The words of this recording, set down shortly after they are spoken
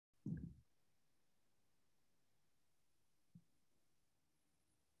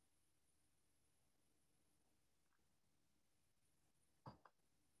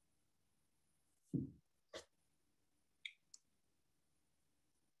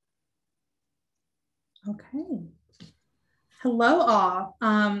Okay. Hello, all.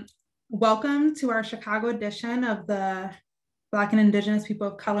 Welcome to our Chicago edition of the Black and Indigenous People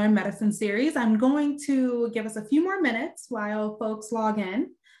of Color in Medicine series. I'm going to give us a few more minutes while folks log in,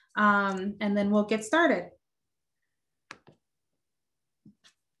 and then we'll get started.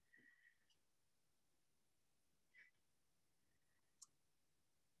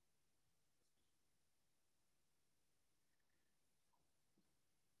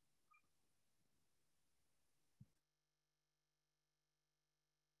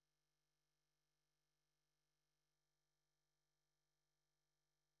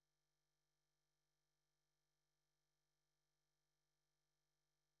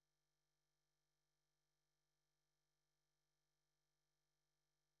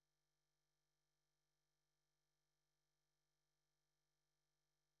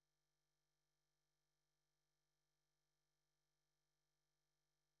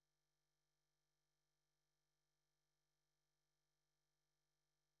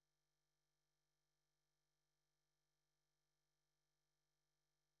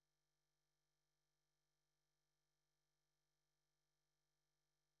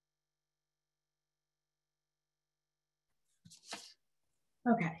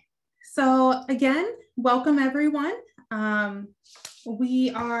 Okay, so again, welcome everyone.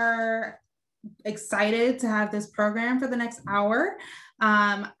 We are excited to have this program for the next hour.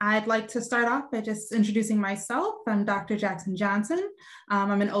 I'd like to start off by just introducing myself. I'm Dr. Jackson Johnson.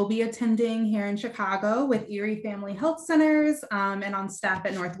 I'm an OB attending here in Chicago with Erie Family Health Centers and on staff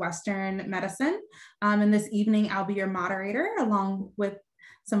at Northwestern Medicine. And this evening, I'll be your moderator along with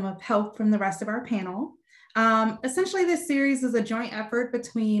some help from the rest of our panel. Essentially, this series is a joint effort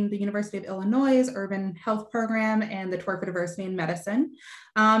between the University of Illinois' Urban Health Program and the Torfer Diversity in Medicine.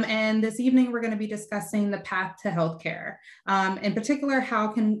 And this evening, we're going to be discussing the path to healthcare. In particular, how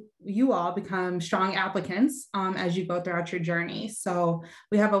can you all become strong applicants as you go throughout your journey? So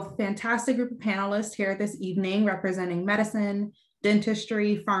we have a fantastic group of panelists here this evening representing medicine,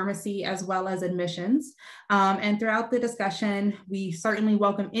 dentistry, pharmacy, as well as admissions. And throughout the discussion, we certainly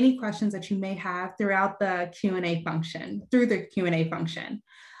welcome any questions that you may have throughout the Q&A function,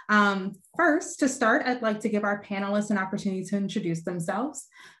 First, to start, I'd like to give our panelists an opportunity to introduce themselves.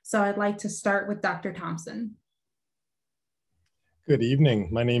 So I'd like to start with Dr. Thompson. Good evening.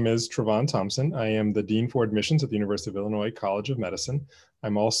 My name is Trevon Thompson. I am the Dean for Admissions at the University of Illinois College of Medicine.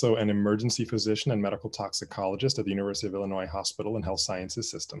 I'm also an emergency physician and medical toxicologist at the University of Illinois Hospital and Health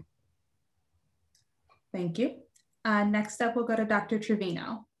Sciences System. Thank you. Next up, we'll go to Dr.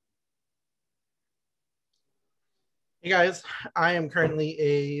 Trevino. Hey guys, I am currently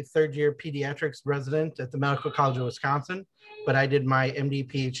a third-year pediatrics resident at the Medical College of Wisconsin, but I did my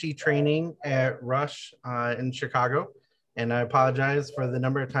MD PhD training at Rush in Chicago. And I apologize for the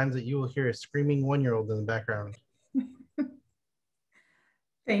number of times that you will hear a screaming one-year-old in the background.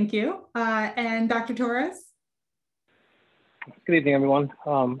 Thank you. And Dr. Torres? Good evening, everyone.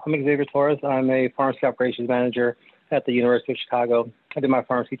 I'm Xavier Torres. I'm a pharmacy operations manager at the University of Chicago. I did my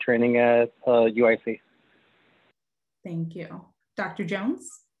pharmacy training at UIC. Thank you. Dr. Jones?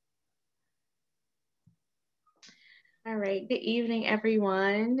 All right, good evening,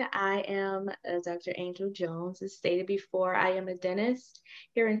 everyone. I am Dr. Angel Jones. As stated before, I am a dentist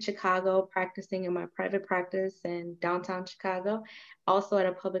here in Chicago, practicing in my private practice in downtown Chicago, also at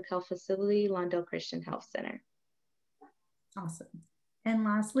a public health facility, Lawndale Christian Health Center. Awesome. And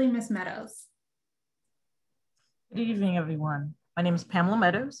lastly, Ms. Meadows. Good evening, everyone. My name is Pamela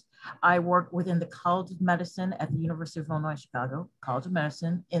Meadows. I work within the College of Medicine at the University of Illinois Chicago College of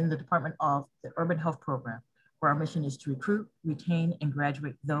Medicine in the Department of the Urban Health Program, where our mission is to recruit, retain, and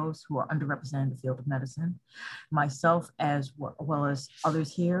graduate those who are underrepresented in the field of medicine. Myself, as well as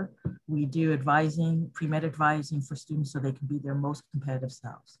others here, we do advising, pre-med advising for students so they can be their most competitive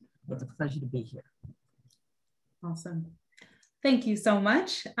selves. It's a pleasure to be here. Awesome. Thank you so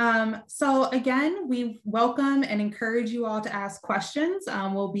much. So again, we welcome and encourage you all to ask questions.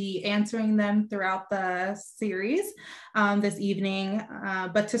 We'll be answering them throughout the series this evening.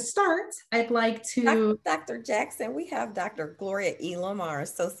 But to start, I'd like to... Dr. Jackson, we have Dr. Gloria Elam, our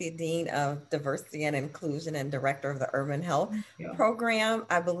Associate Dean of Diversity and Inclusion and Director of the Urban Health Program.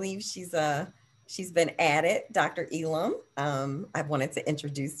 I believe she's been added. Dr. Elam, I wanted to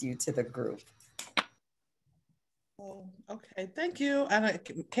introduce you to the group. Okay, thank you. I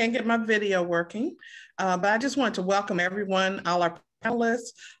can't get my video working, but I just wanted to welcome everyone, all our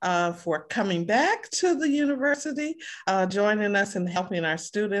panelists, for coming back to the university, joining us and helping our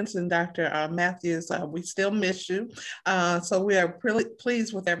students. And Dr. Matthews, we still miss you. So we are really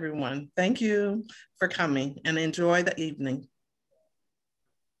pleased with everyone. Thank you for coming and enjoy the evening.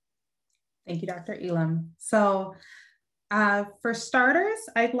 Thank you, Dr. Elam. So for starters,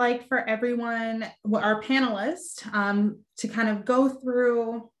 I'd like for everyone, our panelists, to kind of go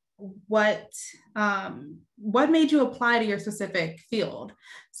through what made you apply to your specific field.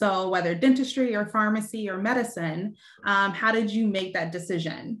 So whether dentistry or pharmacy or medicine, how did you make that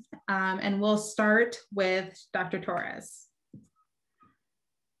decision? And we'll start with Dr. Torres.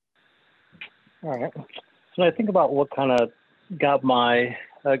 All right. So I think about what kind of got my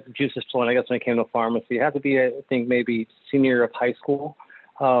juices flowing, I guess, when it came to pharmacy. It had to be, I think, maybe senior year of high school.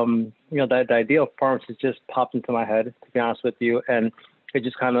 You know, the idea of pharmacy just popped into my head, to be honest with you, and it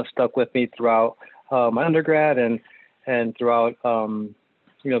just kind of stuck with me throughout my undergrad and throughout, you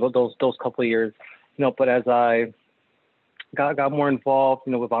know, those couple of years. You know, but as I got more involved,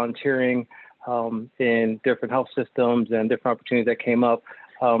 you know, with volunteering in different health systems and different opportunities that came up,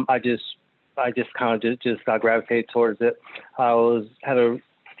 I just kind of just got gravitated towards it. I had a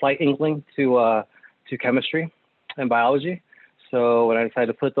slight inkling to chemistry and biology. So when I decided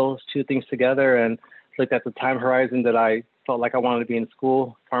to put those two things together and looked at the time horizon that I felt like I wanted to be in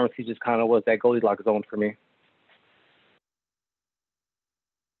school, pharmacy just kind of was that Goldilocks zone for me.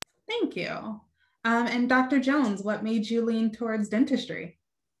 Thank you. And Dr. Jones, what made you lean towards dentistry?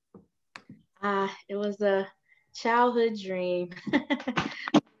 It was a childhood dream.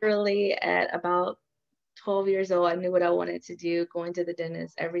 Really, at about 12 years old, I knew what I wanted to do, going to the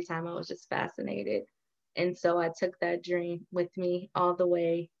dentist every time. I was just fascinated. And so I took that dream with me all the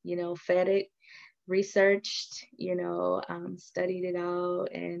way, you know, fed it, researched, you know, studied it out,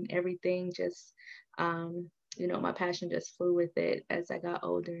 and everything just, you know, my passion just flew with it as I got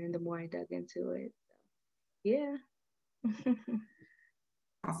older and the more I dug into it. Yeah.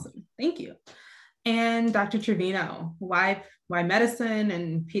 Awesome. Thank you. And Dr. Trevino, why medicine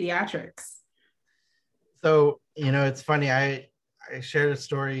and pediatrics? So, you know, it's funny, I shared a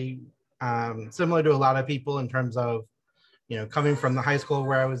story similar to a lot of people in terms of, you know, coming from the high school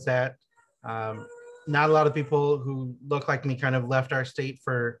where I was at. Not a lot of people who look like me kind of left our state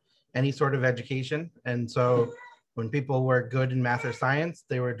for any sort of education. And so when people were good in math or science,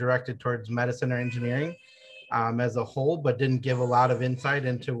 they were directed towards medicine or engineering as a whole, but didn't give a lot of insight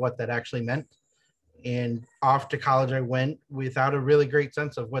into what that actually meant. And off to college I went without a really great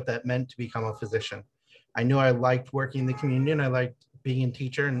sense of what that meant to become a physician. I knew I liked working in the community and I liked being a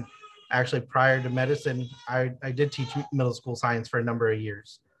teacher. And actually prior to medicine, I did teach middle school science for a number of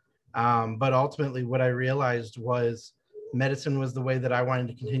years. But ultimately what I realized was medicine was the way that I wanted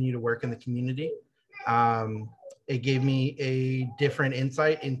to continue to work in the community. It gave me a different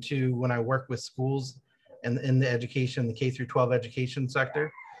insight into when I work with schools and in the education, the K through 12 education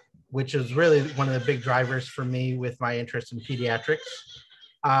sector, which is really one of the big drivers for me with my interest in pediatrics.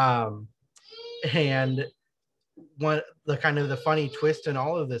 And the kind of the funny twist in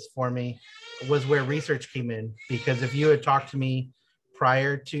all of this for me was where research came in, because if you had talked to me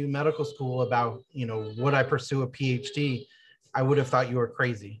prior to medical school about, you know, would I pursue a PhD, I would have thought you were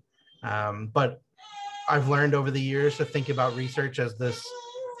crazy. But I've learned over the years to think about research as this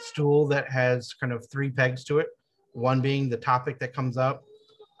stool that has kind of three pegs to it. One being the topic that comes up,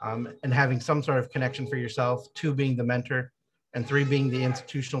 and having some sort of connection for yourself, two being the mentor, and three being the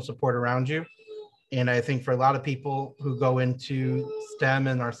institutional support around you. And I think for a lot of people who go into STEM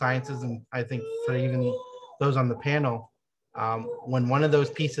and our sciences, and I think for even those on the panel, when one of those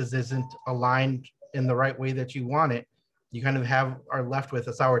pieces isn't aligned in the right way that you want it, you kind of are left with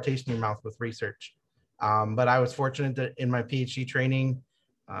a sour taste in your mouth with research. But I was fortunate that in my PhD training,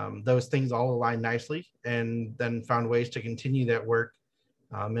 those things all aligned nicely, and then found ways to continue that work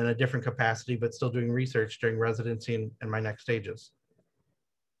in a different capacity, but still doing research during residency and my next stages.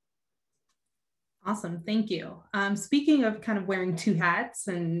 Awesome, thank you. Speaking of kind of wearing two hats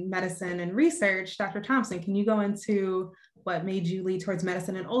in medicine and research, Dr. Thompson, can you go into what made you lead towards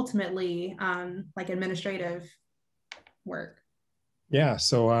medicine and ultimately like administrative work? Yeah,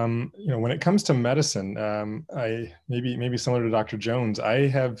 so you know, when it comes to medicine, I maybe similar to Dr. Jones,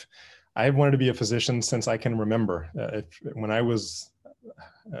 I've wanted to be a physician since I can remember. When I was,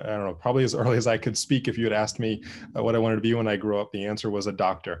 I don't know, probably as early as I could speak, if you had asked me what I wanted to be when I grew up, the answer was a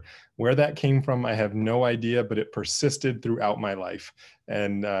doctor. Where that came from, I have no idea, but it persisted throughout my life.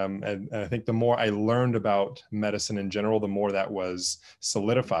 And I think the more I learned about medicine in general, the more that was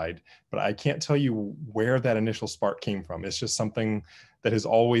solidified. But I can't tell you where that initial spark came from. It's just something that has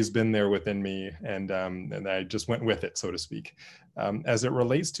always been there within me, and I just went with it, so to speak. As it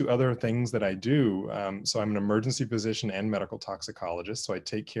relates to other things that I do, so I'm an emergency physician and medical toxicologist, so I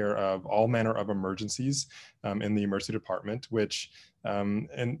take take care of all manner of emergencies in the emergency department, which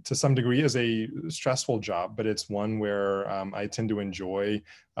and to some degree is a stressful job, but it's one where I tend to enjoy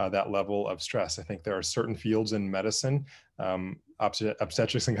that level of stress. I think there are certain fields in medicine,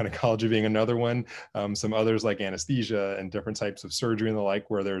 obstetrics and gynecology being another one, some others like anesthesia and different types of surgery and the like,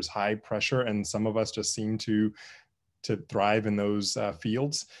 where there's high pressure, and some of us just seem to thrive in those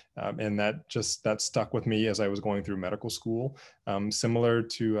fields. And that stuck with me as I was going through medical school. Similar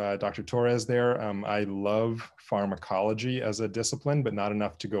to Dr. Torres there, I love pharmacology as a discipline, but not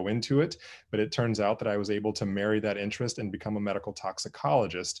enough to go into it. But it turns out that I was able to marry that interest and become a medical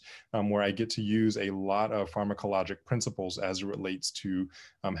toxicologist, where I get to use a lot of pharmacologic principles as it relates to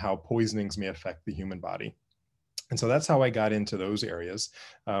how poisonings may affect the human body. And so that's how I got into those areas.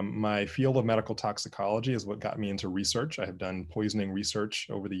 My field of medical toxicology is what got me into research. I have done poisoning research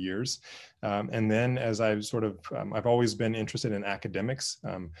over the years. And then as I've I've always been interested in academics,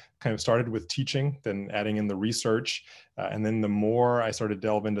 kind of started with teaching, then adding in the research. And then the more I started to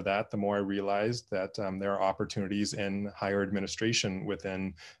delve into that, the more I realized that there are opportunities in higher administration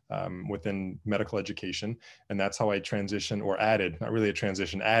within medical education. And that's how I transitioned, or added, not really a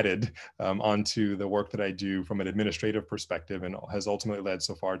transition, added onto the work that I do from an administrative perspective, and has ultimately led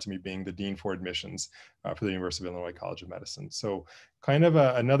so far to me being the Dean for Admissions for the University of Illinois College of Medicine. So kind of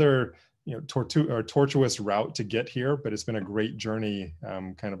another tortuous route to get here, but it's been a great journey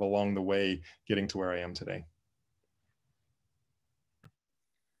kind of along the way getting to where I am today.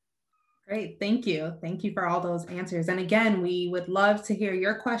 Great, thank you. Thank you for all those answers. And again, we would love to hear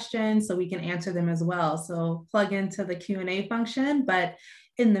your questions so we can answer them as well. So plug into the Q&A function. But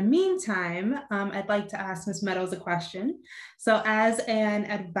in the meantime, I'd like to ask Ms. Meadows a question. So as an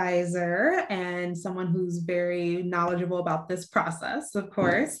advisor and someone who's very knowledgeable about this process, of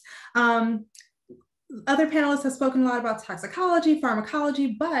course, other panelists have spoken a lot about toxicology,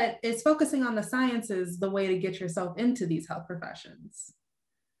 pharmacology, but is focusing on the sciences the way to get yourself into these health professions?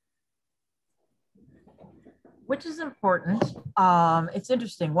 Which is important. It's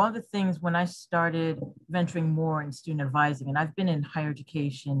interesting. One of the things when I started venturing more in student advising, and I've been in higher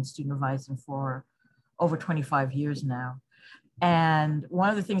education student advising for over 25 years now. And one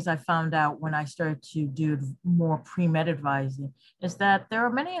of the things I found out when I started to do more pre-med advising is that there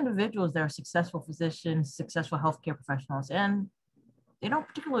are many individuals that are successful physicians, successful healthcare professionals, and they don't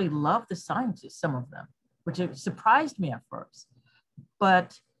particularly love the sciences, some of them, which surprised me at first.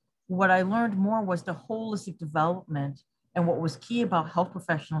 But what I learned more was the holistic development, and what was key about health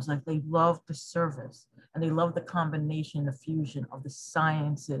professionals, like they love the service and they love the combination, the fusion of the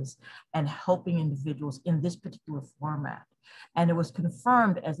sciences and helping individuals in this particular format. And it was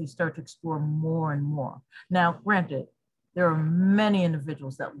confirmed as they started to explore more and more. Now, granted, there are many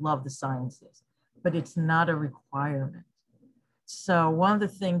individuals that love the sciences, but it's not a requirement. So one of the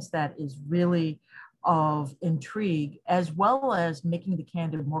things that is really of intrigue, as well as making the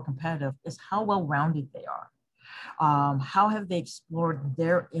candidate more competitive, is how well-rounded they are. How have they explored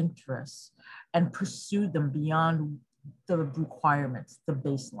their interests and pursued them beyond the requirements, the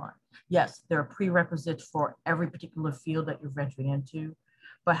baseline? Yes, there are prerequisites for every particular field that you're venturing into,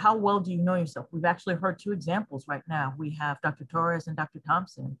 but how well do you know yourself? We've actually heard two examples right now. We have Dr. Torres and Dr.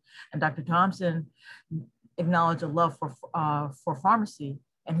 Thompson, and Dr. Thompson acknowledged a love for pharmacy,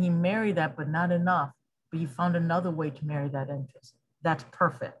 and he married that, but not enough. But you found another way to marry that interest. That's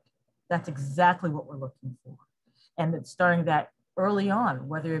perfect. That's exactly what we're looking for. And it's starting that early on,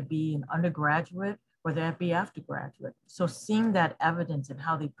 whether it be an undergraduate, whether it be after graduate. So seeing that evidence and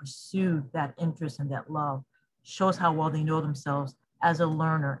how they pursued that interest and that love shows how well they know themselves as a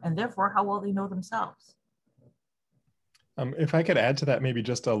learner, and therefore how well they know themselves. If I could add to that maybe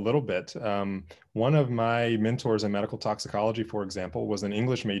just a little bit, one of my mentors in medical toxicology, for example, was an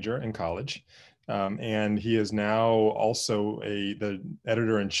English major in college. And he is now also the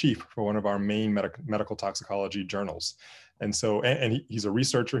editor-in-chief for one of our main medical toxicology journals. And so, and he's a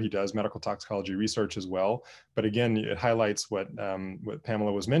researcher, he does medical toxicology research as well. But again, it highlights what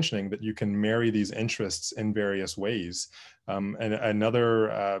Pamela was mentioning, that you can marry these interests in various ways. And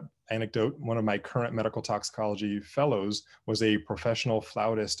another anecdote, one of my current medical toxicology fellows was a professional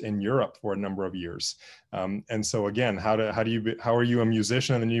flautist in Europe for a number of years. And so again, how are you a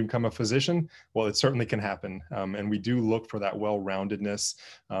musician and then you become a physician? Well, it certainly can happen. And we do look for that well-roundedness,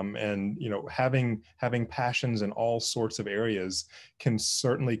 and having passions in all sorts of areas can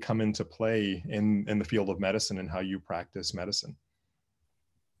certainly come into play in the field of medicine and how you practice medicine.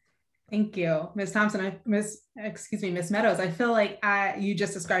 Thank you, Ms. Thompson. Ms. Meadows, I feel like you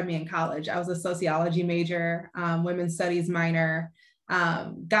just described me in college. I was a sociology major, women's studies minor.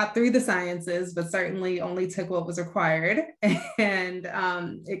 got through the sciences, but certainly only took what was required. And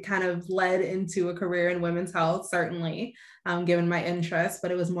it kind of led into a career in women's health, certainly, given my interest,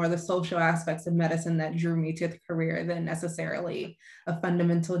 but it was more the social aspects of medicine that drew me to the career than necessarily a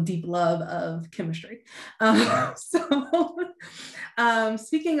fundamental deep love of chemistry.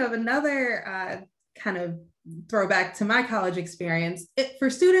 Speaking of another kind of throwback to my college experience, for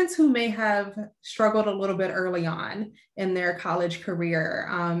students who may have struggled a little bit early on in their college career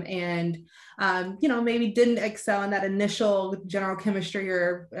and maybe didn't excel in that initial general chemistry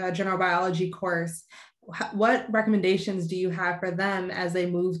or general biology course, what recommendations do you have for them as they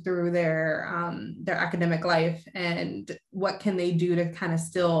move through their academic life, and what can they do to kind of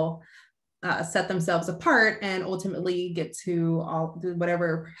still set themselves apart and ultimately get to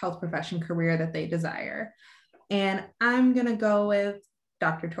whatever health profession career that they desire? And I'm going to go with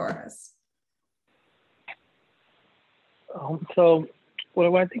Dr. Torres. So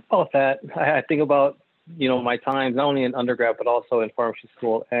when I think about that, I think about, my times, not only in undergrad, but also in pharmacy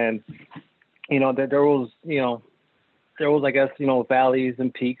school. And, there was, I guess, valleys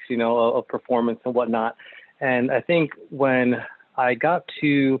and peaks, of performance and whatnot. And I think when I got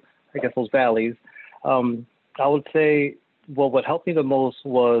to, I guess, those valleys, I would say, what helped me the most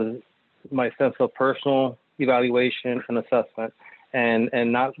was my sense of personal evaluation and assessment,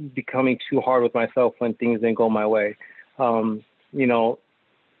 and not becoming too hard with myself when things didn't go my way. I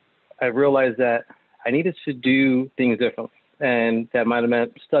realized that I needed to do things differently, and that might have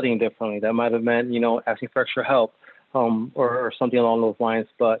meant studying differently. That might have meant, asking for extra help, or something along those lines.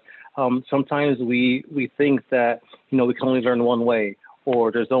 But sometimes we think that, we can only learn one way,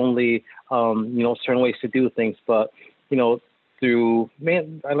 or there's only, certain ways to do things. But,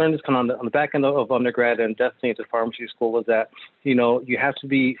 I learned this kind of on the back end of undergrad and definitely into pharmacy school, was that, you have to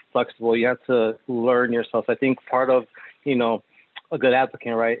be flexible. You have to learn yourself. I think part of, a good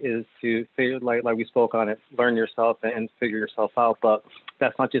applicant, right, is to figure, like we spoke on it, learn yourself and figure yourself out. But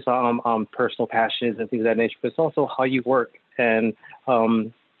that's not just on personal passions and things of that nature, but it's also how you work. And,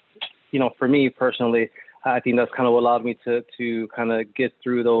 for me personally, I think that's kind of what allowed me to kind of get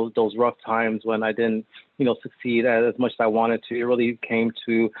through those rough times when I didn't, succeed as much as I wanted to. It really came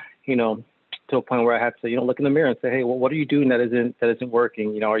to, to a point where I had to, look in the mirror and say, hey, well, what are you doing that isn't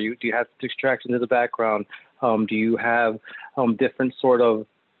working? Do you have distractions in the background? Do you have different sort of,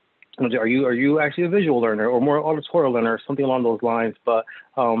 are you actually a visual learner or more auditory learner, or something along those lines? But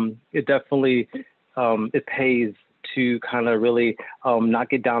it definitely, it pays to kind of really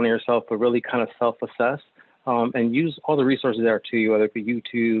not get down on yourself, but really kind of self-assess. And use all the resources there to you, whether it be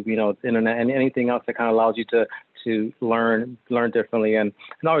YouTube, the internet, and anything else that kind of allows you to learn differently, and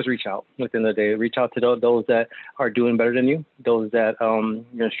always reach out. At the end of the day, reach out to those that are doing better than you, those that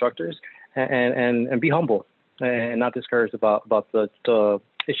your instructors, and be humble and not discouraged about the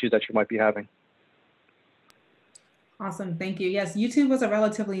issues that you might be having. Awesome, thank you. Yes, YouTube was a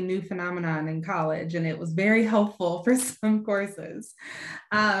relatively new phenomenon in college, and it was very helpful for some courses.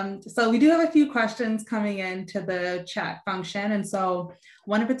 So we do have a few questions coming into the chat function. And so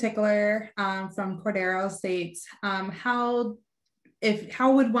one in particular from Cordero states, how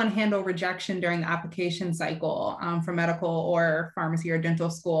would one handle rejection during the application cycle for medical or pharmacy or dental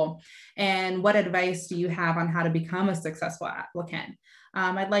school? And what advice do you have on how to become a successful applicant?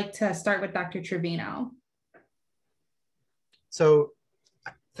 I'd like to start with Dr. Trevino. So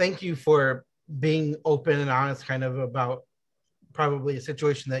thank you for being open and honest kind of about probably a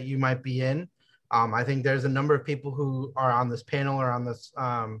situation that you might be in. I think there's a number of people who are on this panel or on this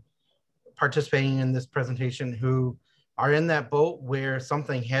participating in this presentation who are in that boat where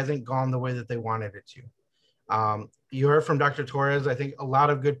something hasn't gone the way that they wanted it to. You heard from Dr. Torres, I think, a lot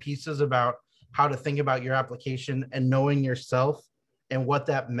of good pieces about how to think about your application and knowing yourself and what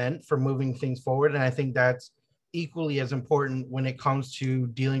that meant for moving things forward. And I think that's equally as important when it comes to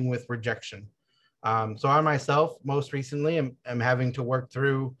dealing with rejection. So I myself, most recently, am having to work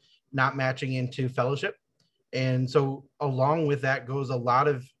through not matching into fellowship. And so along with that goes a lot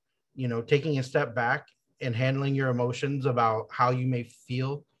of, taking a step back and handling your emotions about how you may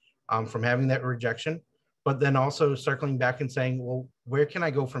feel from having that rejection, but then also circling back and saying, well, where can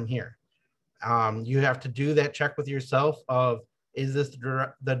I go from here? You have to do that check with yourself of, is this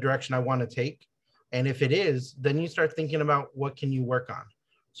the direction I want to take? And if it is, then you start thinking about what can you work on.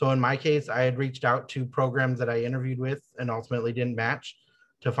 So in my case, I had reached out to programs that I interviewed with and ultimately didn't match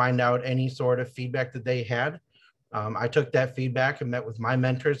to find out any sort of feedback that they had. I took that feedback and met with my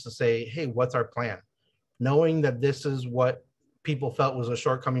mentors to say, hey, what's our plan? Knowing that this is what people felt was a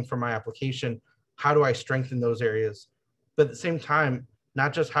shortcoming for my application, how do I strengthen those areas? But at the same time,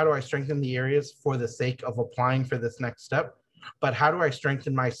 not just how do I strengthen the areas for the sake of applying for this next step, but how do I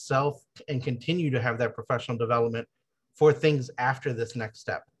strengthen myself and continue to have that professional development for things after this next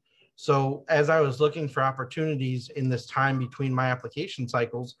step? So as I was looking for opportunities in this time between my application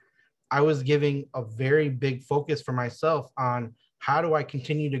cycles, I was giving a very big focus for myself on how do I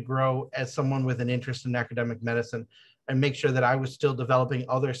continue to grow as someone with an interest in academic medicine and make sure that I was still developing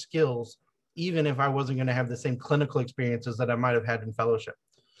other skills, even if I wasn't going to have the same clinical experiences that I might have had in fellowship.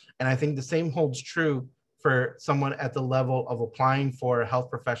 And I think the same holds true for someone at the level of applying for a health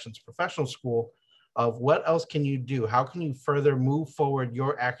professions professional school, of what else can you do? How can you further move forward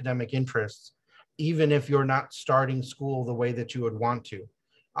your academic interests, even if you're not starting school the way that you would want to?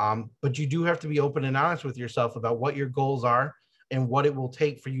 But you do have to be open and honest with yourself about what your goals are and what it will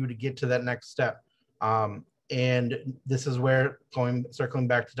take for you to get to that next step. And this is where, circling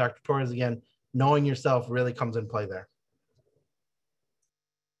back to Dr. Torres again, knowing yourself really comes in play there.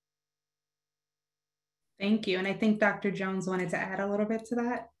 Thank you. And I think Dr. Jones wanted to add a little bit to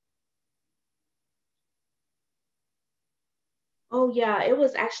that. Oh, yeah, it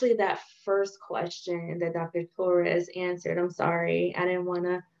was actually that first question that Dr. Torres answered. I'm sorry, I didn't want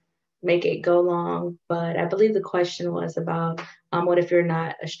to make it go long, but I believe the question was about what if you're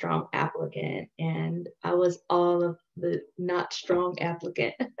not a strong applicant? And I was all of the not strong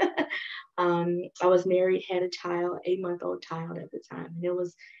applicant. I was married, had a child, 8-month-old child at the time, and it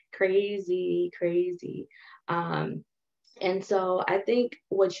was crazy, crazy. And so I think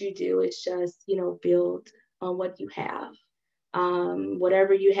what you do is just, build on what you have.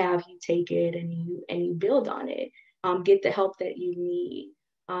 Whatever you have, you take it and you build on it. Get the help that you need.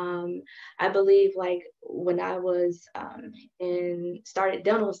 I believe, like, when I was started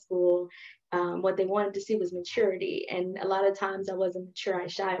dental school, what they wanted to see was maturity. And a lot of times I wasn't mature. I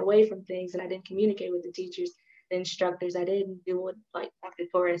shy away from things and I didn't communicate with the teachers, the instructors. I didn't do what, like Dr.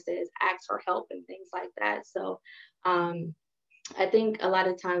 Torres says, ask for help and things like that. So I think a lot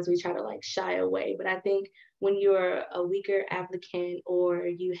of times we try to shy away, but I think when you're a weaker applicant or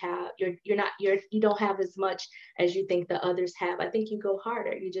you don't have as much as you think the others have, I think you go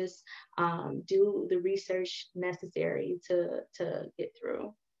harder. You just do the research necessary to get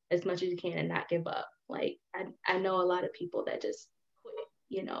through as much as you can and not give up. Like I know a lot of people that just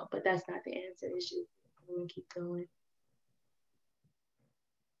quit, but that's not the answer. It's just keep going.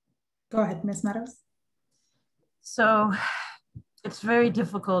 Go ahead, Ms. Meadows. So it's very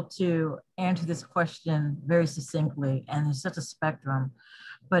difficult to answer this question very succinctly, and there's such a spectrum.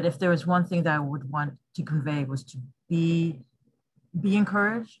 But if there was one thing that I would want to convey was to be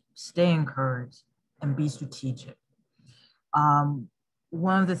encouraged, stay encouraged, and be strategic.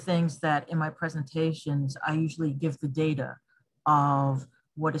 One of the things that in my presentations, I usually give the data of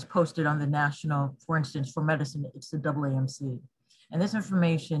what is posted on the national, for instance, for medicine, it's the AAMC. And this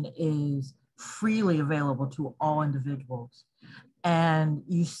information is freely available to all individuals. And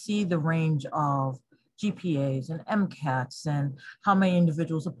you see the range of GPAs and MCATs and how many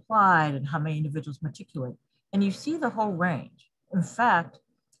individuals applied and how many individuals matriculate. And you see the whole range. In fact,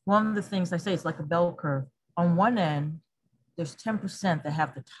 one of the things I say is like a bell curve. On one end, there's 10% that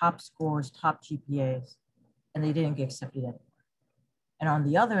have the top scores, top GPAs, and they didn't get accepted anywhere. And on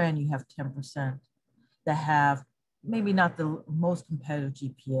the other end, you have 10% that have maybe not the most competitive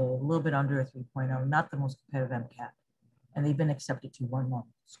GPA, a little bit under a 3.0, not the most competitive MCAT, and they've been accepted to one medical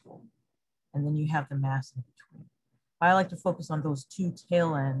school. And then you have the mass in between. I like to focus on those two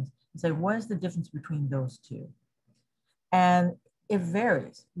tail ends and say, what is the difference between those two? And it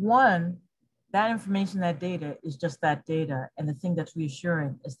varies. One, that information, that data is just that data. And the thing that's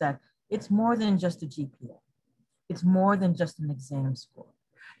reassuring is that it's more than just a GPA. It's more than just an exam score.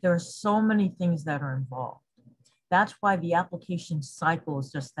 There are so many things that are involved. That's why the application cycle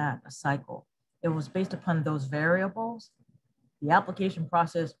is just that, a cycle. It was based upon those variables. The application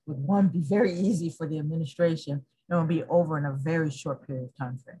process would, one, be very easy for the administration, and it would be over in a very short period of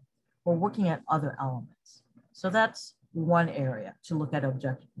time frame. We're working at other elements. So that's one area to look at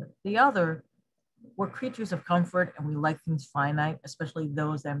objectively. The other, we're creatures of comfort and we like things finite, especially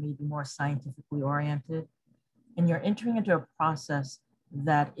those that may be more scientifically oriented. And you're entering into a process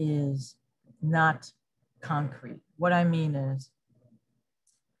that is not concrete. What I mean is,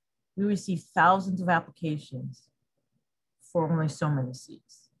 we receive thousands of applications for only so many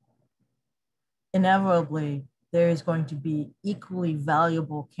seats. Inevitably, there is going to be equally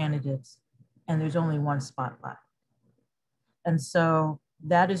valuable candidates, and there's only one spot left. And so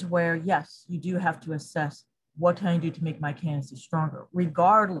that is where, yes, you do have to assess what can I do to make my candidacy stronger,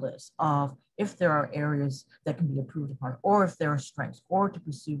 regardless of if there are areas that can be improved upon, or if there are strengths, or to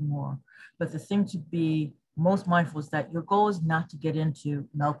pursue more. But the thing to be most mindful is that your goal is not to get into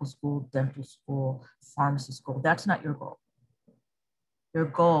medical school, dental school, pharmacy school. That's not your goal. Your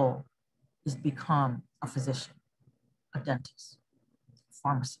goal is to become a physician, a dentist, a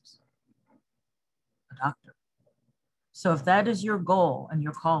pharmacist, a doctor. So if that is your goal and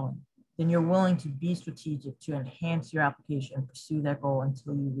your calling, then you're willing to be strategic to enhance your application and pursue that goal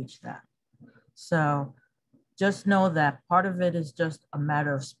until you reach that. So just know that part of it is just a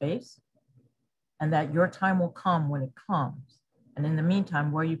matter of space, and that your time will come when it comes. And in the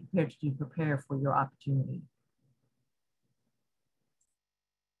meantime, what are you prepared to do? Prepare for your opportunity.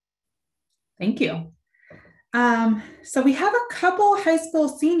 Thank you. So we have a couple high school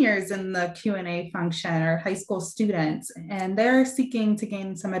seniors in the Q&A function, or high school students, and they're seeking to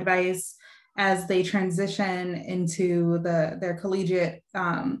gain some advice as they transition into their collegiate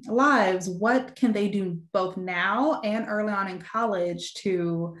lives. What can they do both now and early on in college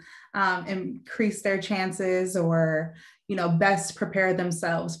to increase their chances, or best prepare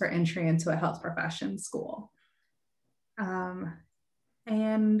themselves for entry into a health profession school?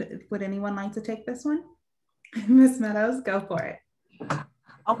 And would anyone like to take this one? Ms. Meadows, go for it.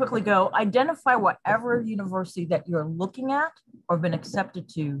 I'll quickly go. Identify whatever university that you're looking at or been accepted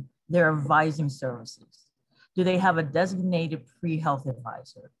to, their advising services. Do they have a designated pre-health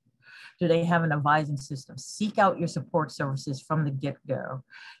advisor? Do they have an advising system? Seek out your support services from the get-go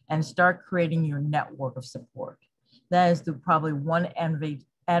and start creating your network of support. That is probably one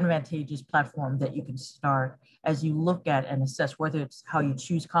advantageous platform that you can start as you look at and assess whether it's how you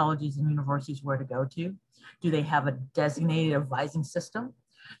choose colleges and universities where to go to. Do they have a designated advising system?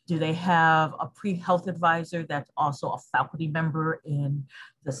 Do they have a pre-health advisor that's also a faculty member in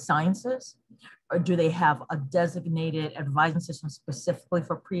the sciences? Or do they have a designated advising system specifically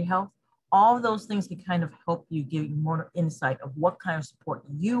for pre-health? All of those things can kind of help you give you more insight of what kind of support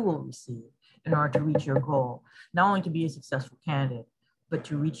you will receive in order to reach your goal, not only to be a successful candidate, but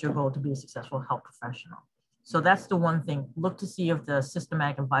to reach your goal to be a successful health professional. So that's the one thing. Look to see if the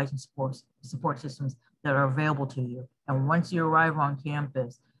systematic advising support systems that are available to you. And once you arrive on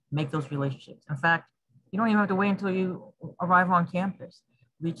campus, make those relationships. In fact, you don't even have to wait until you arrive on campus.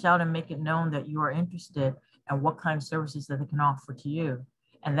 Reach out and make it known that you are interested and what kind of services that they can offer to you.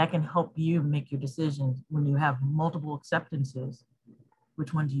 And that can help you make your decisions when you have multiple acceptances.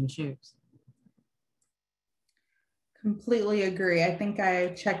 Which one do you choose? Completely agree. I think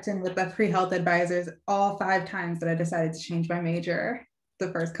I checked in with the pre-health advisors all 5 times that I decided to change my major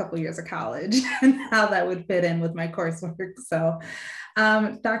the first couple of years of college and how that would fit in with my coursework. So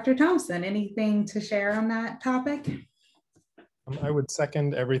Dr. Thompson, anything to share on that topic? I would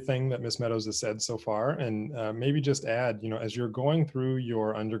second everything that Ms. Meadows has said so far, and maybe just add, as you're going through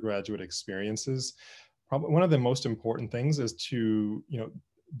your undergraduate experiences, probably one of the most important things is to,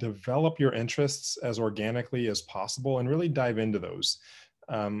 develop your interests as organically as possible and really dive into those.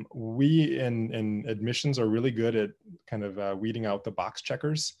 We in admissions are really good at kind of weeding out the box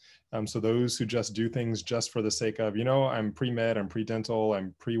checkers. So those who just do things just for the sake of, I'm pre-med, I'm pre-dental,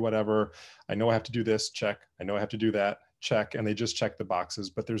 I'm pre-whatever, I know I have to do this, check, I know I have to do that, check, and they just check the boxes,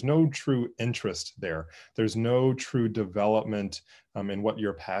 but there's no true interest there. There's no true development in what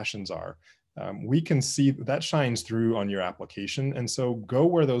your passions are. We can see that shines through on your application. And so go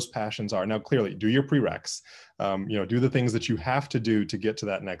where those passions are. Now, clearly do your prereqs, do the things that you have to do to get to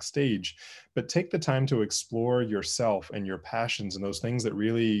that next stage, but take the time to explore yourself and your passions and those things that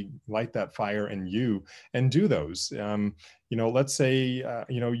really light that fire in you, and do those. Let's say,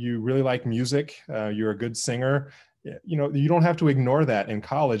 you really like music, you're a good singer. You don't have to ignore that in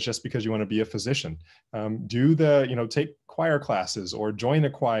college just because you want to be a physician. Take choir classes or join a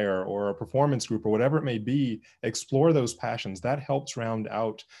choir or a performance group or whatever it may be. Explore those passions. That helps round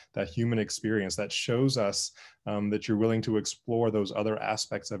out that human experience. That shows us that you're willing to explore those other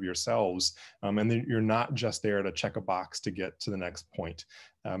aspects of yourselves, and that you're not just there to check a box to get to the next point.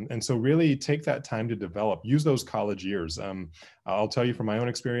 And so really take that time to develop, use those college years. I'll tell you from my own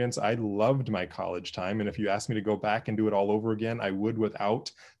experience, I loved my college time. And if you asked me to go back and do it all over again, I would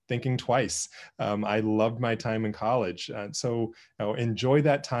without thinking twice. I loved my time in college. And so enjoy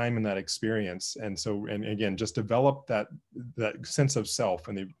that time and that experience. And again, just develop that sense of self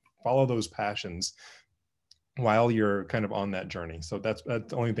and follow those passions while you're kind of on that journey. So that's the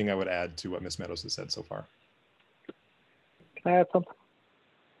only thing I would add to what Ms. Meadows has said so far. Can I add something?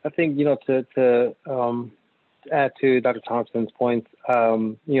 I think, to add to Dr. Thompson's points,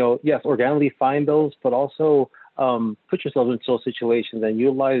 yes, organically find those, but also put yourself into those situations and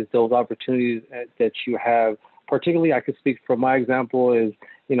utilize those opportunities that you have. Particularly, I could speak from my example is,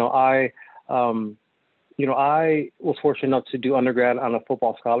 I was fortunate enough to do undergrad on a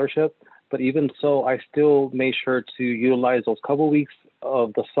football scholarship, but even so, I still made sure to utilize those couple weeks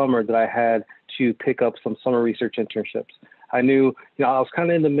of the summer that I had to pick up some summer research internships. I knew, I was kind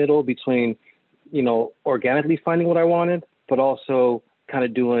of in the middle between, organically finding what I wanted, but also kind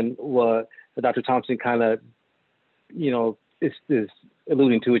of doing what Dr. Thompson kind of, is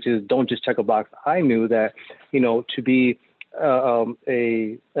alluding to, which is don't just check a box. I knew that, to be a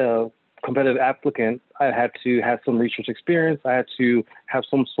competitive applicant, I had to have some research experience. I had to have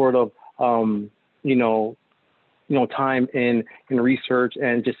some sort of, time in research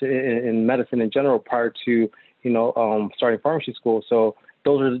and just in medicine in general prior to, starting pharmacy school. So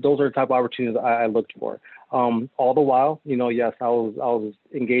those are the type of opportunities I looked for. All the while, yes, I was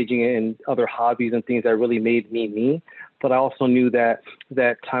engaging in other hobbies and things that really made me, but I also knew that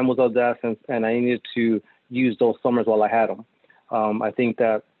time was of the essence and I needed to use those summers while I had them. I think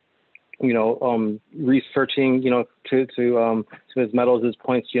that, researching, to Ms. Meadows'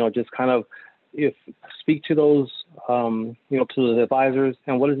 points, just kind of speak to those, to the advisors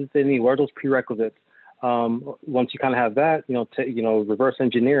and what is it they need? What are those prerequisites? Once you kind of have that, reverse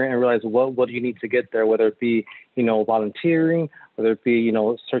engineer and realize what do you need to get there, whether it be, volunteering, whether it be,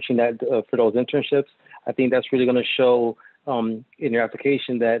 searching that for those internships. I think that's really going to show in your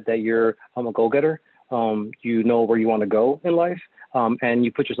application that you're a go-getter. You know where you want to go in life, and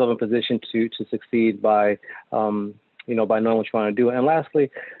you put yourself in position to succeed by, by knowing what you want to do. And lastly,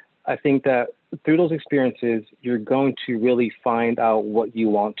 I think that through those experiences, you're going to really find out what you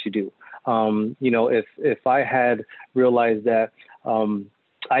want to do. If I had realized that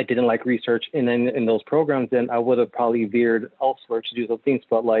I didn't like research in those programs, then I would have probably veered elsewhere to do those things.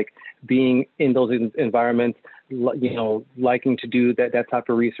 But like being in those environments, liking to do that type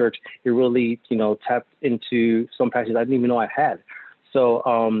of research, it really, tapped into some passions I didn't even know I had.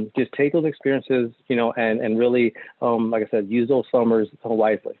 So just take those experiences, and really, like I said, use those summers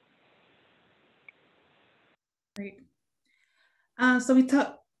wisely. Great. So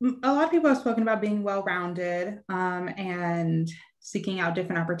a lot of people have spoken about being well-rounded and seeking out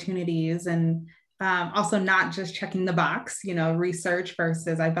different opportunities, and also not just checking the box, research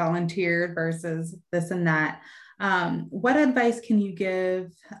versus I volunteered versus this and that. What advice can you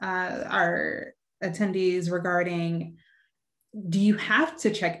give our attendees regarding, do you have to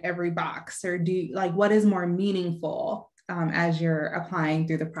check every box, or what is more meaningful as you're applying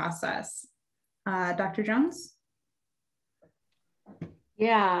through the process? Dr. Jones?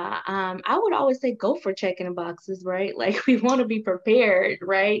 Yeah, I would always say go for checking the boxes, right? Like we want to be prepared,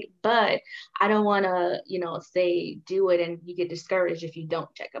 right? But I don't want to, say do it and you get discouraged if you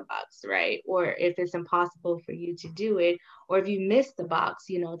don't check a box, right? Or if it's impossible for you to do it, or if you miss the box,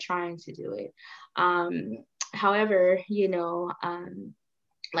 trying to do it. However,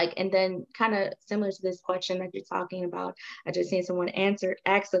 and then kind of similar to this question that you're talking about, I just seen someone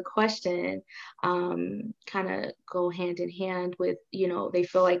ask a question, kind of go hand in hand with, they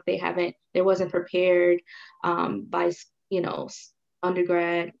feel like they wasn't prepared by,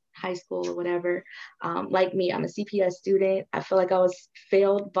 undergrad, high school or whatever. Like me, I'm a CPS student. I feel like I was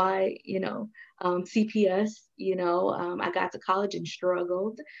failed by, CPS, I got to college and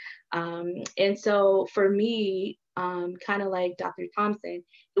struggled. And so for me, kind of like Dr. Thompson,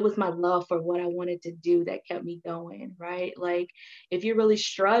 it was my love for what I wanted to do that kept me going, right? Like if you're really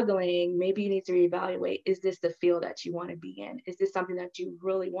struggling, maybe you need to reevaluate, is this the field that you want to be in? Is this something that you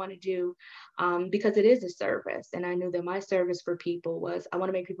really want to do? Because it is a service. And I knew that my service for people was, I want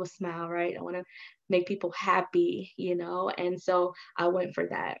to make people smile, right? I want to make people happy, and so I went for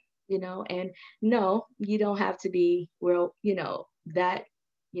that, and no, you don't have to be, that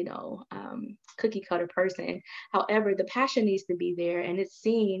cookie cutter person. However, the passion needs to be there, and it's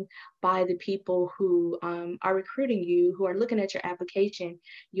seen by the people who are recruiting you, who are looking at your application.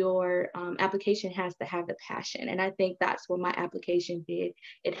 Your application has to have the passion, and I think that's what my application did.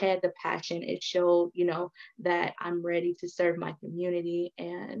 It had the passion. It showed, that I'm ready to serve my community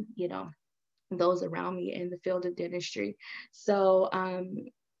and, those around me in the field of dentistry. So,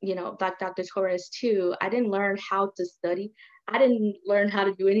 like Dr. Torres too, I didn't learn how to study. I didn't learn how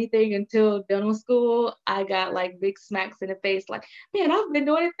to do anything until dental school. I got like big smacks in the face, like, man, I've been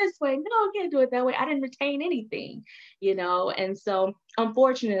doing it this way. No, I can't do it that way. I didn't retain anything, And so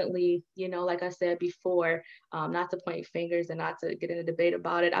unfortunately, like I said before, not to point fingers and not to get in a debate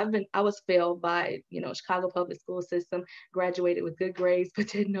about it. I was failed by, Chicago public school system, graduated with good grades, but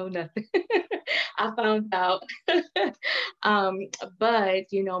didn't know nothing. I found out. But,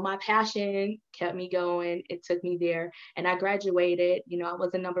 my passion kept me going. It took me there. And I graduated, I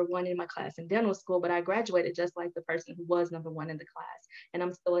wasn't number one in my class in dental school, but I graduated just like the person who was number one in the class. And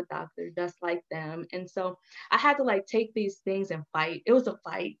I'm still a doctor, just like them. And so I had to take these things and fight. It was a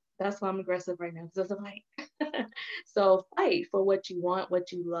fight. That's why I'm aggressive right now, because it was a fight. So fight for what you want,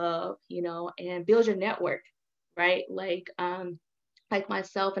 what you love, and build your network. right? Like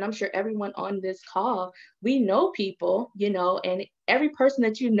myself, and I'm sure everyone on this call, we know people, and every person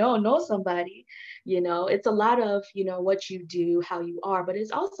that knows somebody. It's a lot of, what you do, how you are, but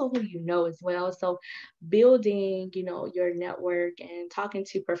it's also who you know as well. So building, your network and talking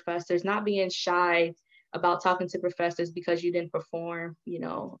to professors, not being shy about talking to professors because you didn't perform,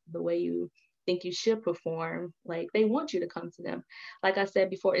 the way you think you should perform. Like, they want you to come to them. Like I said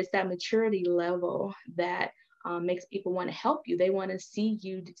before, it's that maturity level that makes people want to help you. They want to see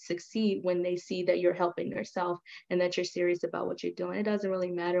you succeed when they see that you're helping yourself and that you're serious about what you're doing. It doesn't really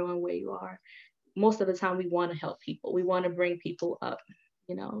matter on where you are. Most of the time, we want to help people. We want to bring people up,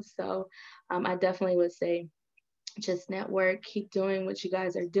 So I definitely would say just network, keep doing what you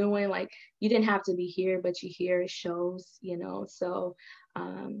guys are doing. Like, you didn't have to be here, but you're here, it shows, So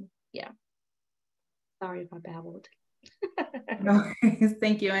yeah, sorry if I babbled. No worries.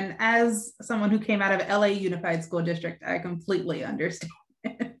 Thank you. And as someone who came out of LA Unified School District, I completely understand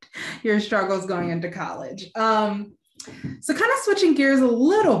your struggles going into college. So kind of switching gears a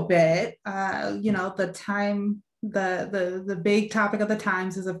little bit, the big topic of the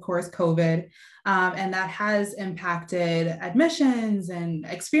times is, of course, COVID, and that has impacted admissions and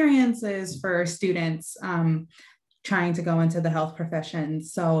experiences for students trying to go into the health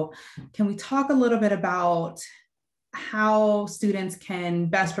professions. So can we talk a little bit about how students can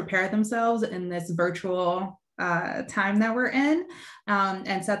best prepare themselves in this virtual time that we're in,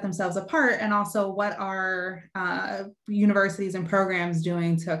 and set themselves apart? And also, what are universities and programs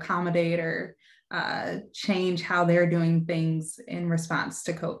doing to accommodate or change how they're doing things in response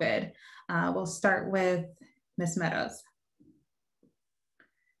to COVID? We'll start with Ms. Meadows.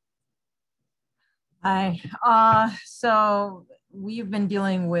 Hi. So we've been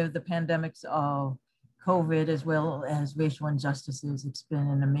dealing with the pandemics of COVID as well as racial injustices. It's been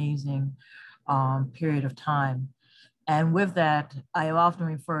an amazing period of time. And with that, I often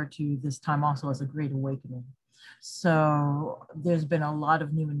refer to this time also as a great awakening. So there's been a lot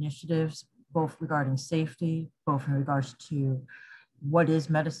of new initiatives, both regarding safety, both in regards to what is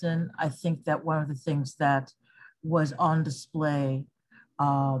medicine. I think that one of the things that was on display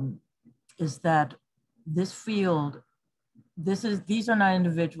is that this field, these are not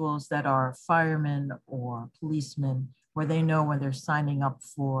individuals that are firemen or policemen where they know when they're signing up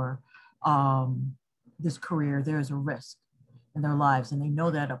for this career, there's a risk in their lives, and they know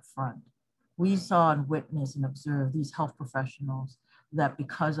that up front. We saw and witnessed and observed these health professionals that,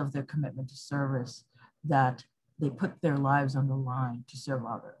 because of their commitment to service, that they put their lives on the line to serve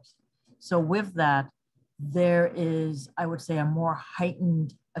others. So with that, there is, I would say, a more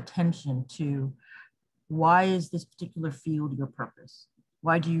heightened attention to, why is this particular field your purpose?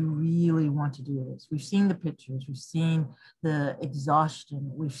 Why do you really want to do this? We've seen the pictures, we've seen the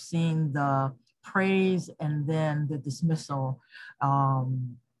exhaustion, we've seen the praise and then the dismissal.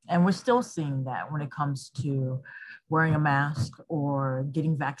 And we're still seeing that when it comes to wearing a mask or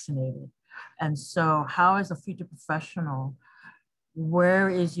getting vaccinated. And so how, as a future professional, where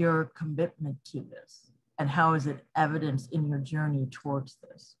is your commitment to this? And how is it evidenced in your journey towards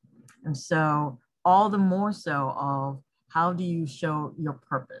this? And so all the more so of, how do you show your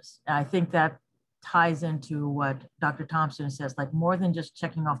purpose? And I think that ties into what Dr. Thompson says, like, more than just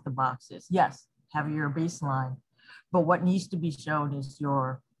checking off the boxes. Yes, have your baseline, but what needs to be shown is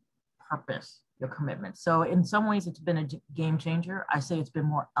your purpose, your commitment. So in some ways it's been a game changer. I say it's been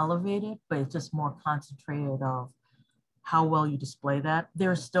more elevated, but it's just more concentrated of how well you display that.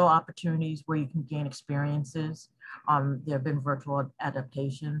 There are still opportunities where you can gain experiences. There have been virtual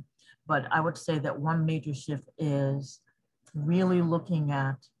adaptation, but I would say that one major shift is really looking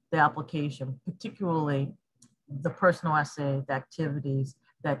at the application, particularly the personal essay, the activities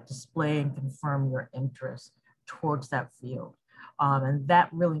that display and confirm your interest towards that field. And that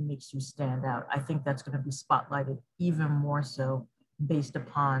really makes you stand out. I think that's going to be spotlighted even more so based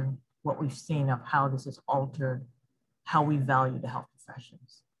upon what we've seen of how this has altered how we value the health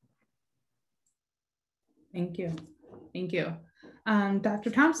professions. Thank you. Thank you. Dr.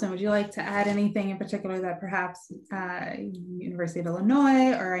 Thompson, would you like to add anything in particular that perhaps University of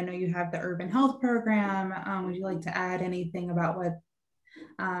Illinois, or I know you have the urban health program, would you like to add anything about what,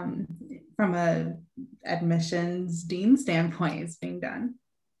 from a admissions dean standpoint, is being done?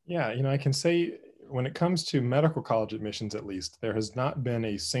 Yeah, I can say, when it comes to medical college admissions, at least, there has not been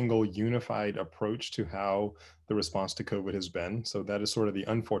a single unified approach to how the response to COVID has been. So that is sort of the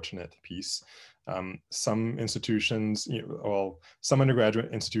unfortunate piece. Some institutions, some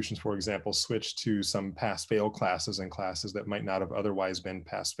undergraduate institutions, for example, switched to some pass-fail classes and classes that might not have otherwise been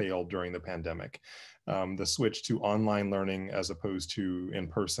pass-fail during the pandemic. The switch to online learning as opposed to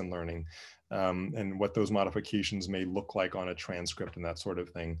in-person learning. and what those modifications may look like on a transcript and that sort of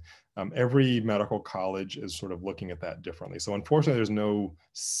thing. Every medical college is sort of looking at that differently. So unfortunately, there's no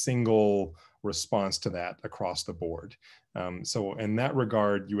single response to that across the board. So in that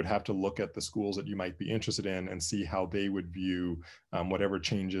regard, you would have to look at the schools that you might be interested in and see how they would view whatever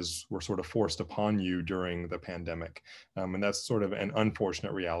changes were sort of forced upon you during the pandemic. And that's sort of an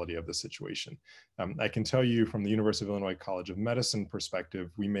unfortunate reality of the situation. I can tell you from the University of Illinois College of Medicine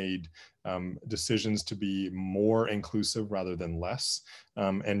perspective, we made decisions to be more inclusive rather than less,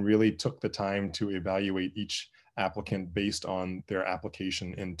 and really took the time to evaluate each applicant based on their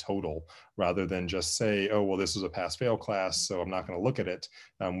application in total, rather than just say, oh, well, this is a pass-fail class, so I'm not going to look at it.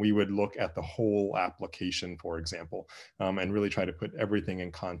 We would look at the whole application, for example, and really try to put everything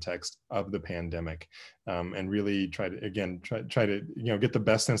in context of the pandemic, and really try to, again, try to get the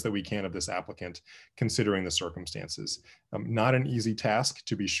best sense that we can of this applicant, considering the circumstances. Not an easy task,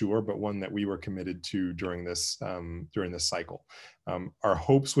 to be sure, but one that we were committed to during this cycle. Our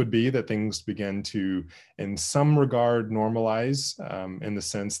hopes would be that things begin to, in some regard, normalize, in the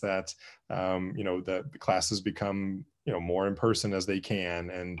sense that the classes become more in person as they can,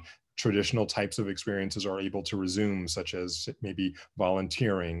 and traditional types of experiences are able to resume, such as maybe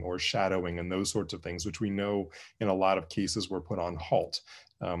volunteering or shadowing and those sorts of things, which we know in a lot of cases were put on halt.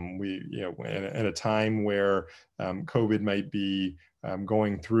 At a time where COVID might be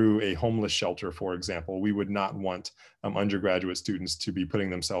going through a homeless shelter, for example, we would not want undergraduate students to be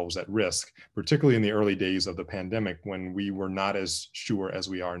putting themselves at risk, particularly in the early days of the pandemic, when we were not as sure as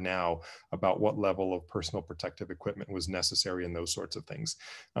we are now about what level of personal protective equipment was necessary and those sorts of things.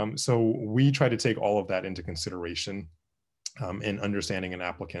 So we try to take all of that into consideration in understanding an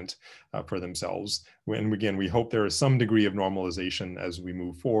applicant for themselves. And again, we hope there is some degree of normalization as we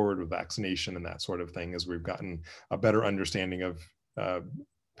move forward with vaccination and that sort of thing, as we've gotten a better understanding of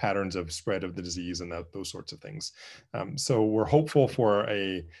patterns of spread of the disease and those sorts of things. So we're hopeful for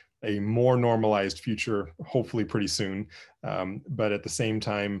a more normalized future, hopefully pretty soon. But at the same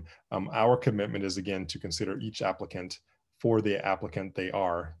time, our commitment is, again, to consider each applicant for the applicant they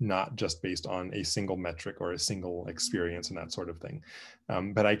are, not just based on a single metric or a single experience and that sort of thing.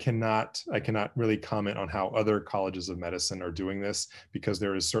 But I cannot really comment on how other colleges of medicine are doing this, because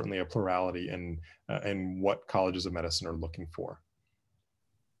there is certainly a plurality in what colleges of medicine are looking for.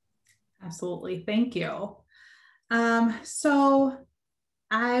 Absolutely, thank you. So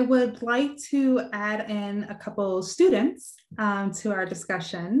I would like to add in a couple students to our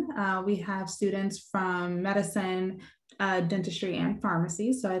discussion. We have students from medicine, dentistry, and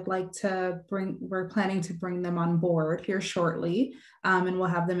pharmacy. So I'd like to we're planning to bring them on board here shortly, and we'll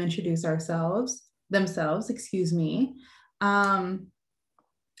have them introduce themselves, excuse me.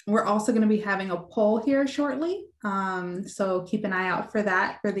 We're also going to be having a poll here shortly. So keep an eye out for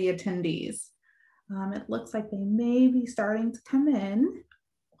that for the attendees. It looks like they may be starting to come in.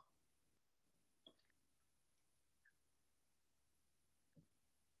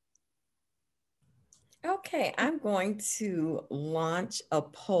 Okay, I'm going to launch a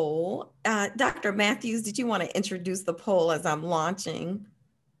poll. Dr. Matthews, did you want to introduce the poll as I'm launching?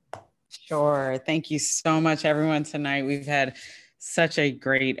 Sure. Thank you so much, everyone, tonight. We've had such a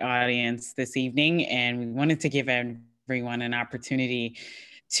great audience this evening, and we wanted to give everyone an opportunity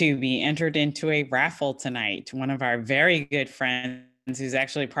to be entered into a raffle tonight. One of our very good friends, who's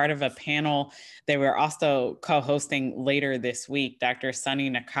actually part of a panel that we're also co-hosting later this week, Dr. Sunny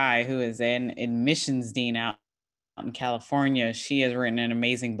Nakai, who is an admissions dean out in California. She has written an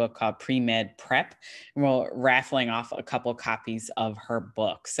amazing book called Pre-Med Prep, and we're raffling off a couple copies of her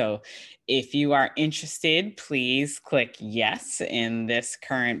book. So if you are interested, please click yes in this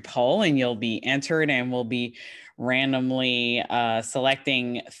current poll and you'll be entered, and we'll be randomly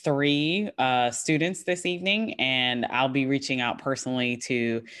selecting 3 students this evening, and I'll be reaching out personally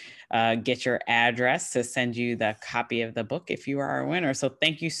to get your address to send you the copy of the book if you are a winner. So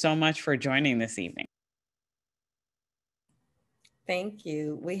thank you so much for joining this evening. Thank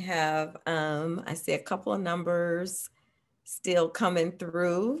you. We have, I see a couple of numbers still coming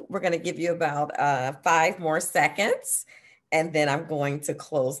through. We're going to give you about 5 more seconds, and then I'm going to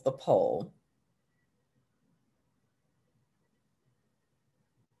close the poll.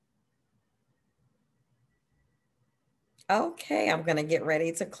 Okay, I'm going to get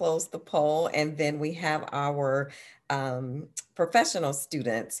ready to close the poll, and then we have our professional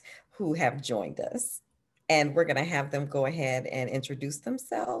students who have joined us. And we're going to have them go ahead and introduce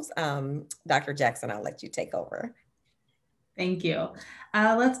themselves. Dr. Jackson, I'll let you take over. Thank you.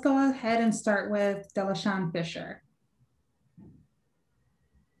 Let's go ahead and start with Delashawn Fisher.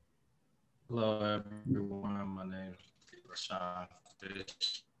 Hello, everyone. My name is Delashawn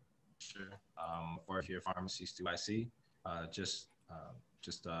Fisher. work here at Pharmacy UIC.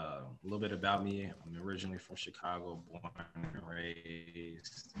 Just a little bit about me. I'm originally from Chicago, born and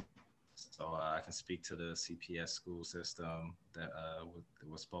raised. So I can speak to the CPS school system that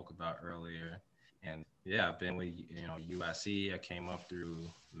was spoke about earlier. And yeah, I've been with UIC. I came up through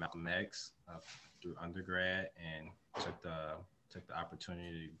Malcolm X, through undergrad, and took the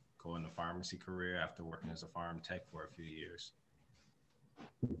opportunity to go in the pharmacy career after working as a pharm tech for a few years.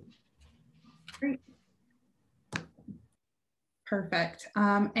 Great. Perfect.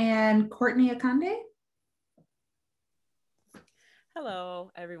 And Courtney Akande?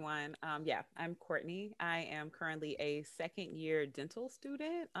 Hello, everyone. Yeah, I'm Courtney. I am currently a second year dental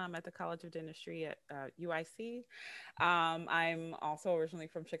student at the College of Dentistry at UIC. I'm also originally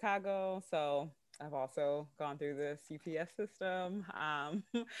from Chicago, so I've also gone through the CPS system.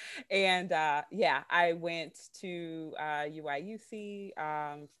 Yeah, I went to UIUC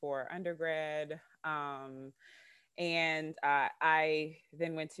for undergrad. I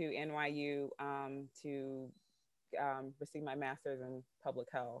then went to NYU to received my master's in public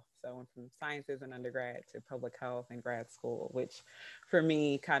health. So I went from sciences and undergrad to public health and grad school, which for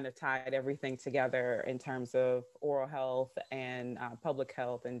me kind of tied everything together in terms of oral health and public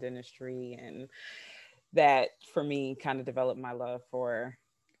health and dentistry. And that for me kind of developed my love for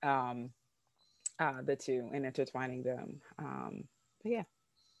the two and intertwining them. But yeah.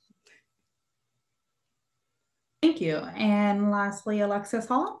 Thank you. And lastly, Alexis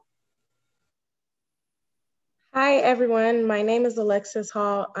Hall. Hi, everyone. My name is Alexis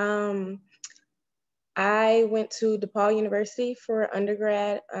Hall. I went to DePaul University for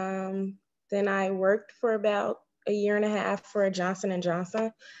undergrad. Then I worked for about a year and a half for Johnson &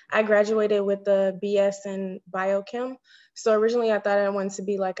 Johnson. I graduated with a BS in biochem. So originally I thought I wanted to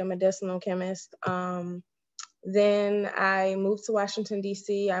be like a medicinal chemist. Then I moved to Washington,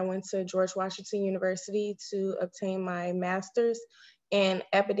 D.C. I went to George Washington University to obtain my master's in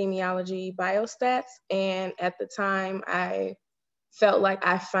epidemiology biostats. And at the time, I felt like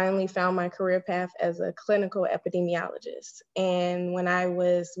I finally found my career path as a clinical epidemiologist. And when I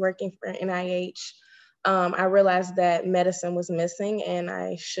was working for NIH, I realized that medicine was missing and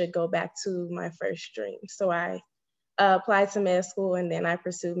I should go back to my first dream. So I applied to med school and then I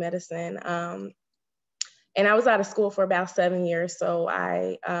pursued medicine. And I was out of school for about 7 years. So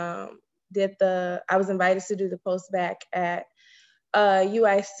I was invited to do the post-bac at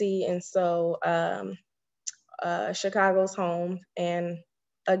UIC, and so Chicago's home, and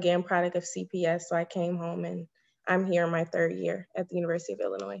again, product of CPS. So I came home and I'm here in my third year at the University of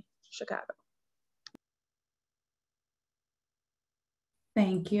Illinois, Chicago.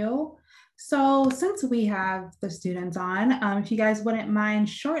 Thank you. So since we have the students on, if you guys wouldn't mind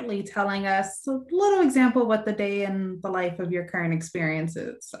shortly telling us a little example of what the day in the life of your current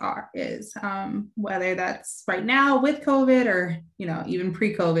experiences is, whether that's right now with COVID or, even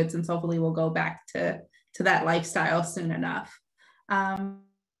pre-COVID, since hopefully we'll go back to that lifestyle soon enough.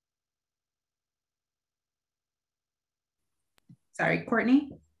 Sorry,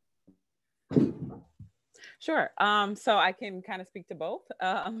 Courtney. Sure. So I can kind of speak to both.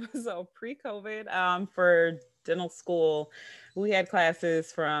 So pre-COVID, for dental school, we had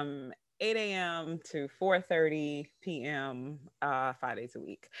classes from 8 a.m. to 4:30 p.m. 5 days a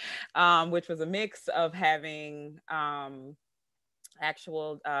week, which was a mix of having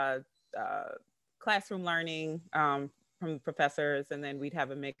actual classroom learning from professors, and then we'd have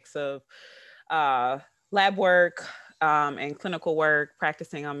a mix of lab work, and clinical work,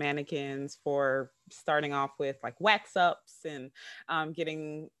 practicing on mannequins, for starting off with like wax ups and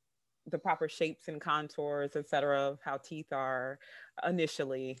getting the proper shapes and contours, et cetera, of how teeth are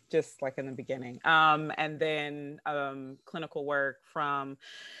initially, just like in the beginning. And then clinical work from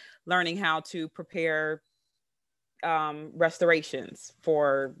learning how to prepare restorations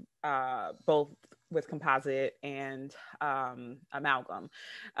for both with composite and amalgam.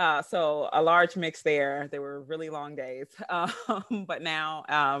 So a large mix there. They were really long days. But now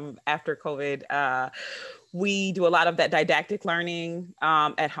after COVID, we do a lot of that didactic learning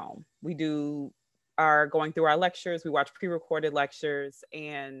at home. We are going through our lectures. We watch pre-recorded lectures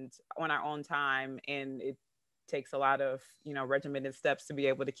and on our own time. And it takes a lot of, regimented steps to be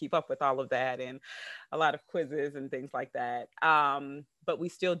able to keep up with all of that, and a lot of quizzes and things like that. But we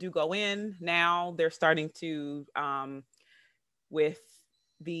still do go in now. They're starting to, with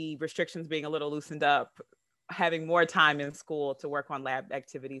the restrictions being a little loosened up, having more time in school to work on lab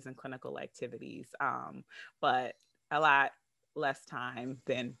activities and clinical activities, but a lot less time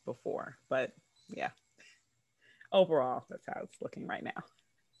than before. But yeah, overall, that's how it's looking right now.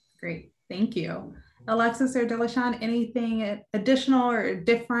 Great, thank you. Alexis or Delashawn, anything additional or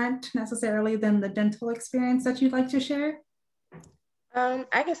different necessarily than the dental experience that you'd like to share?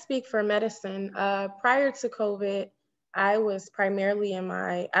 I can speak for medicine. Prior to COVID, I was primarily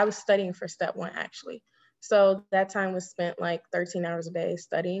I was studying for step one actually. So that time was spent like 13 hours a day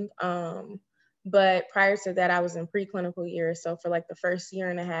studying. But prior to that, I was in preclinical years. So for like the first year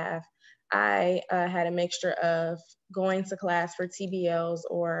and a half, I had a mixture of going to class for TBLs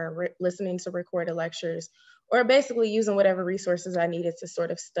or listening to recorded lectures, or basically using whatever resources I needed to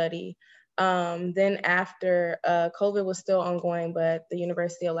sort of study. Then after COVID was still ongoing, but the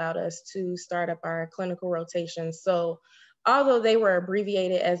university allowed us to start up our clinical rotations. So although they were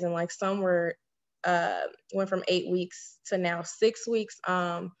abbreviated, as in like some were went from 8 weeks to now 6 weeks,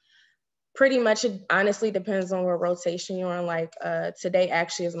 pretty much it honestly depends on what rotation you're on. Like today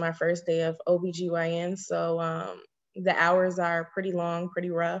actually is my first day of OBGYN. So the hours are pretty long, pretty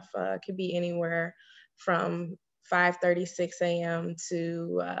rough. It could be anywhere from 5:30, 6 a.m.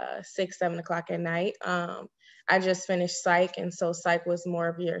 to 6, 7 o'clock at night. I just finished psych, and so psych was more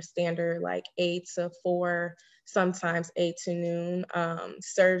of your standard like 8 to 4, sometimes 8 to noon.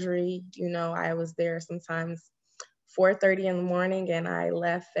 Surgery, you know, I was there sometimes 4:30 in the morning, and I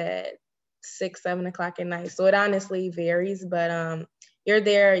left at 6, 7 o'clock at night. So it honestly varies, but you're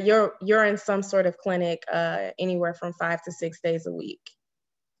there, you're in some sort of clinic anywhere from 5 to 6 days a week.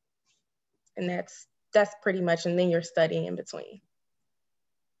 And that's pretty much, and then you're studying in between.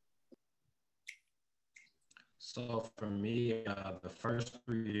 So for me, the first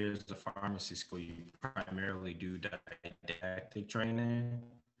 3 years of pharmacy school, you primarily do didactic training.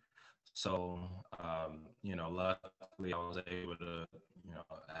 So, you know, luckily I was able to, you know,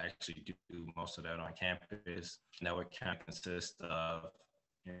 actually do most of that on campus. And that would kind of consist of,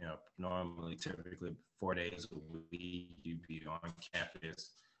 you know, typically 4 days a week, you'd be on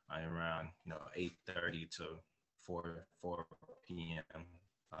campus around, you know, 8:30 to 4 p.m.,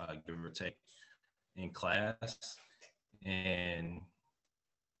 give or take, in class. And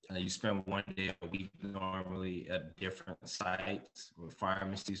you spend 1 day a week normally at different sites with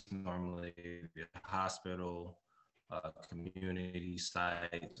pharmacies, normally the hospital, community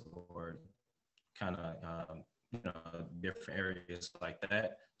sites, or kind of, you know, different areas like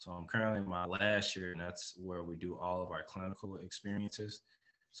that. So I'm currently in my last year, and that's where we do all of our clinical experiences.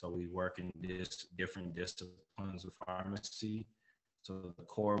 So we work in different disciplines of pharmacy. So the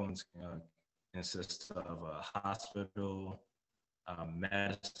core ones consist of a hospital,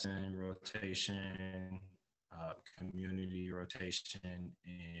 medicine rotation, community rotation,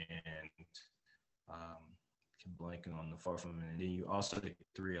 and blanking on the fourth one. And then you also get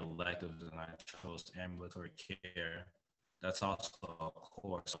 3 electives, and I chose ambulatory care. That's also a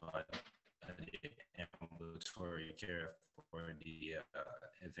course. So I did ambulatory care for the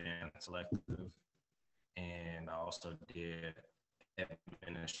advanced elective, and I also did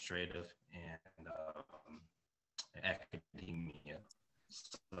administrative and academia.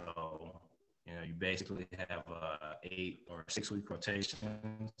 So, you know, you basically have 8 or 6 week rotations,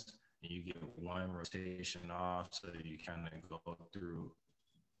 and you get 1 rotation off, so you kind of go through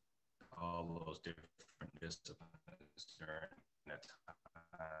all those different disciplines during that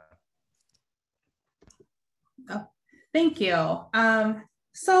time. Oh, thank you.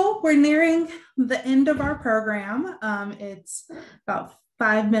 So we're nearing the end of our program. It's about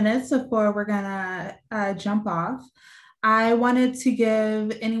 5 minutes before we're gonna jump off. I wanted to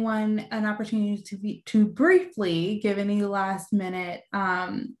give anyone an opportunity to briefly give any last minute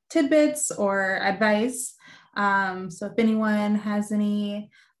tidbits or advice. So if anyone has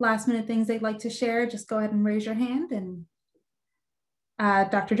any last minute things they'd like to share, just go ahead and raise your hand. And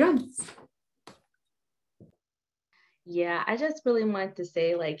Dr. Jones. Yeah, I just really wanted to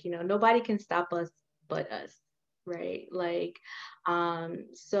say, like, you know, nobody can stop us but us, right? Like,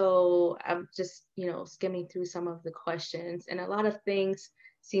 so I'm just, you know, skimming through some of the questions, and a lot of things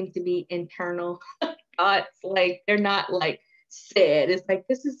seem to be internal thoughts, like they're not like said. It's like,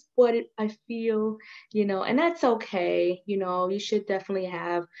 this is what I feel, you know, and that's okay. You know, you should definitely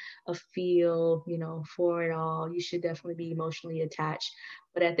have a feel, you know, for it all. You should definitely be emotionally attached.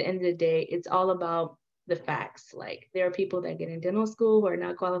 But at the end of the day, it's all about the facts. Like, there are people that get in dental school who are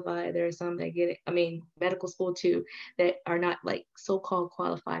not qualified. There are some that get, medical school too, that are not like so-called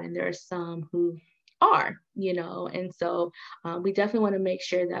qualified. And there are some who are, you know, and so we definitely want to make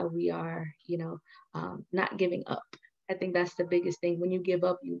sure that we are, you know, not giving up. I think that's the biggest thing. When you give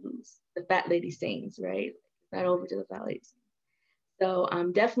up, you lose. The fat lady sings, right? Not over to the fat lady. So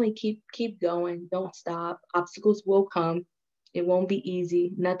definitely keep going. Don't stop. Obstacles will come. It won't be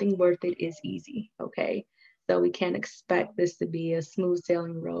easy. Nothing worth it is easy. Okay. So we can't expect this to be a smooth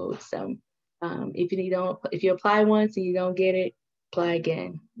sailing road. So if you apply once and you don't get it, apply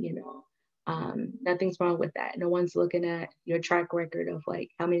again, you know. Nothing's wrong with that. No one's looking at your track record of like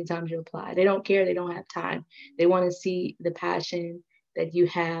how many times you apply. They don't care. They don't have time. They want to see the passion that you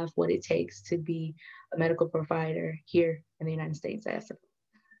have, what it takes to be a medical provider here in the United States.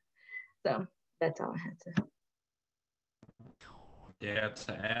 So that's all I had to. Yeah,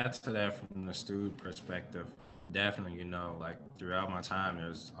 to add to that from the student perspective, definitely, you know, like throughout my time,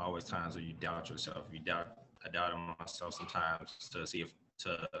 there's always times where you doubt yourself. I doubted myself sometimes to see if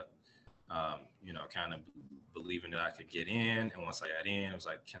you know, kind of believing that I could get in. And once I got in, it was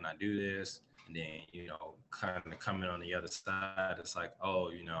like, can I do this? And then, you know, kind of coming on the other side, it's like, oh,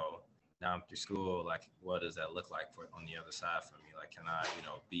 you know, now I'm through school. Like, what does that look like on the other side for me? Like, can I, you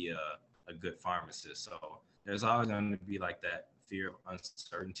know, be a good pharmacist? So there's always going to be like that fear of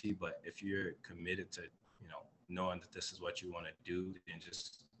uncertainty. But if you're committed to, you know, knowing that this is what you want to do, then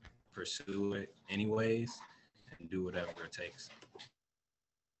just pursue it anyways and do whatever it takes.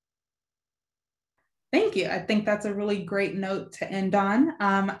 Thank you. I think that's a really great note to end on.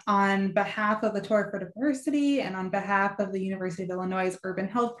 On behalf of the Tour for Diversity and on behalf of the University of Illinois Urban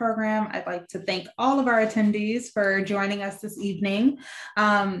Health Program, I'd like to thank all of our attendees for joining us this evening.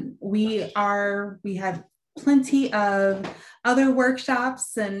 We have plenty of other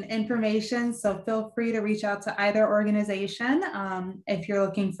workshops and information, so feel free to reach out to either organization if you're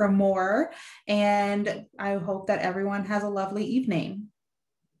looking for more. And I hope that everyone has a lovely evening.